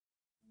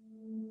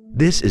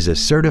This is a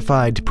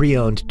certified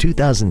pre-owned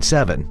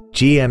 2007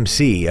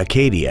 GMC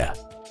Acadia.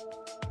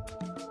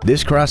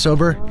 This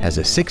crossover has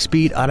a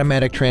 6-speed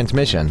automatic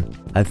transmission,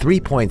 a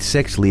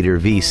 3.6-liter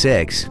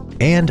V6,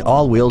 and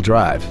all-wheel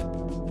drive.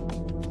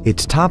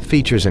 Its top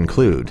features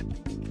include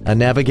a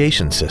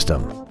navigation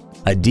system,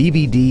 a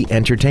DVD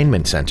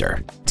entertainment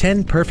center,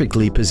 10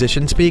 perfectly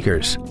positioned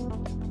speakers,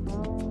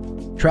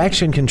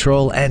 traction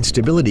control and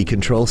stability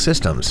control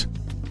systems,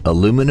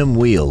 aluminum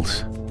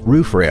wheels,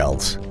 roof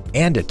rails,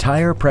 and a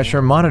tire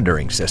pressure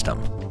monitoring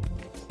system.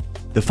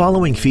 The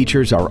following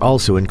features are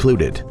also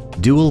included: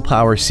 dual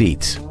power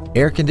seats,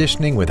 air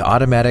conditioning with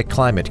automatic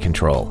climate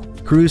control,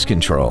 cruise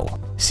control,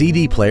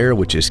 CD player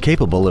which is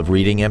capable of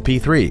reading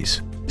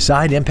MP3s,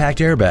 side impact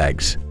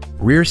airbags,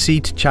 rear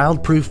seat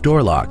child-proof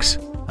door locks,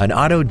 an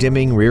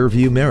auto-dimming rear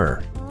view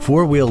mirror,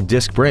 4-wheel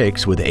disc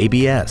brakes with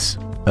ABS,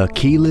 a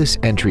keyless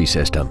entry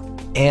system,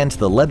 and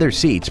the leather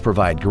seats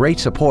provide great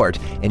support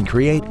and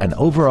create an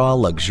overall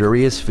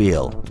luxurious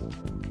feel.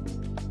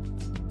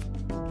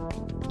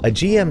 A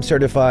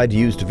GM-certified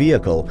used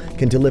vehicle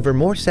can deliver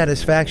more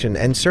satisfaction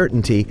and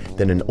certainty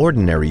than an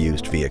ordinary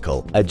used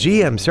vehicle. A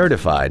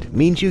GM-certified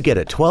means you get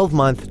a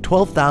 12-month,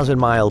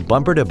 12,000-mile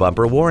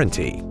bumper-to-bumper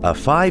warranty, a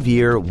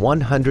 5-year,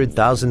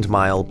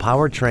 100,000-mile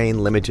powertrain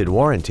limited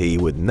warranty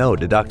with no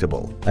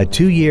deductible, a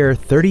 2-year,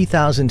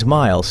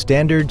 30,000-mile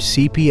standard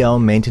CPO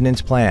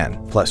maintenance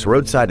plan, plus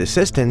roadside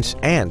assistance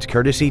and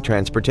courtesy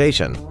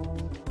transportation.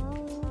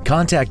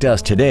 Contact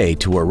us today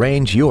to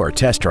arrange your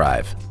test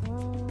drive.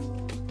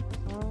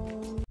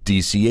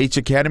 DCH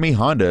Academy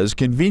Honda is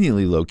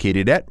conveniently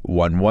located at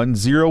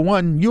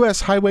 1101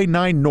 US Highway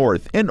 9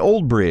 North in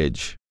Old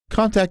Bridge.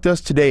 Contact us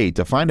today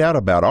to find out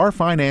about our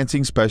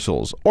financing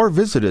specials or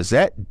visit us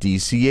at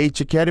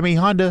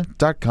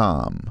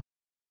dchacademyhonda.com.